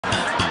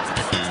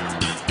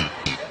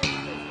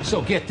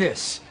So get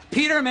this.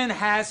 Peterman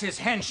has his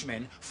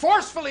henchmen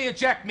forcefully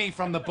eject me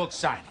from the book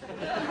signing.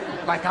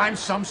 Like I'm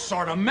some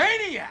sort of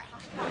maniac.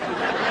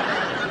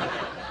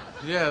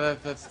 Yeah,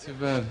 that's too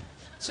bad.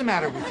 What's the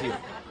matter with you?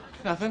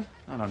 Nothing.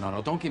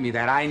 No. Don't give me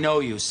that. I know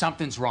you.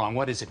 Something's wrong.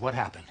 What is it? What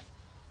happened?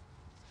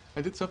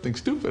 I did something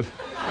stupid.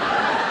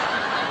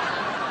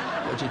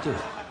 What'd you do?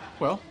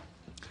 Well,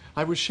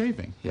 I was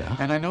shaving. Yeah?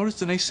 And I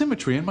noticed an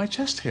asymmetry in my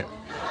chest hair.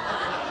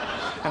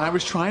 And I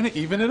was trying to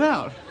even it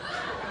out.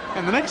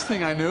 And the next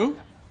thing I knew,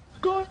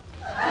 gone.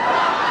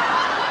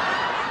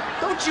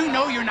 Don't you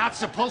know you're not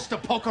supposed to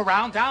poke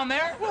around down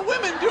there? Well,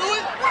 women do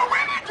it. Well,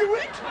 women do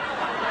it.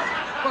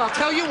 Well, I'll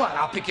tell you what.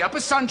 I'll pick you up a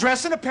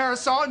sundress and a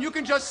parasol, and you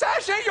can just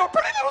sashay your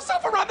pretty little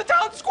self around the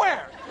town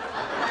square.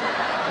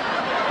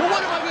 Well,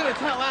 what am I going to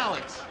tell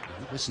Alex?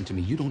 Listen to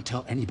me. You don't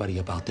tell anybody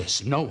about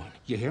this. No one.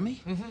 You hear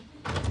me?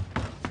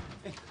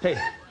 Mm-hmm.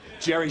 Hey,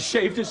 Jerry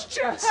shaved his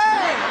chest.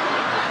 Hey!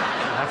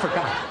 I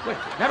forgot. Wait,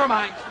 never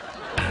mind.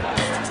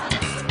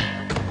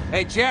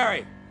 Hey,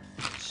 Jerry.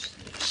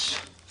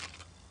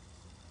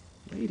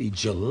 Lady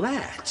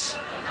Gillette.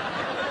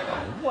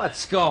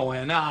 What's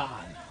going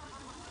on?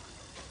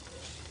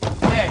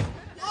 Hey.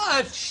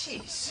 What?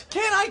 Jeez.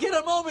 Can't I get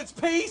a moment's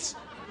peace?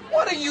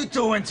 What are you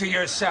doing to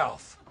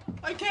yourself?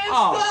 I can't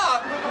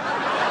stop.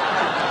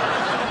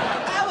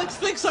 Alex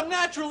thinks I'm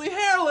naturally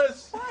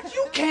hairless. What?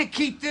 You can't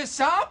keep this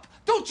up.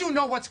 Don't you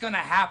know what's going to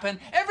happen?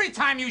 Every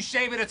time you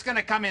shave it, it's going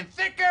to come in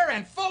thicker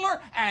and fuller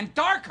and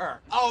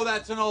darker. Oh,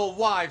 that's an old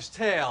wives'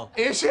 tale.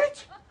 Is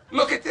it?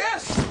 Look at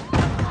this. What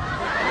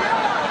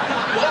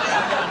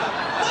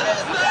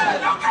is that?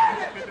 Look at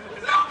it!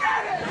 Look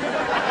at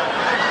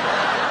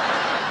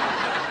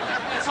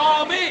it! It's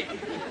all me.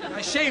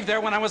 I shaved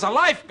there when I was a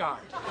lifeguard.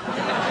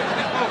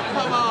 Oh,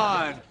 come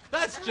on.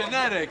 That's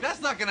genetic.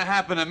 That's not going to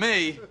happen to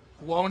me.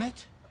 Won't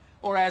it?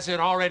 Or has it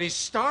already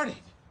started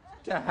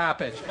to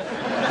happen?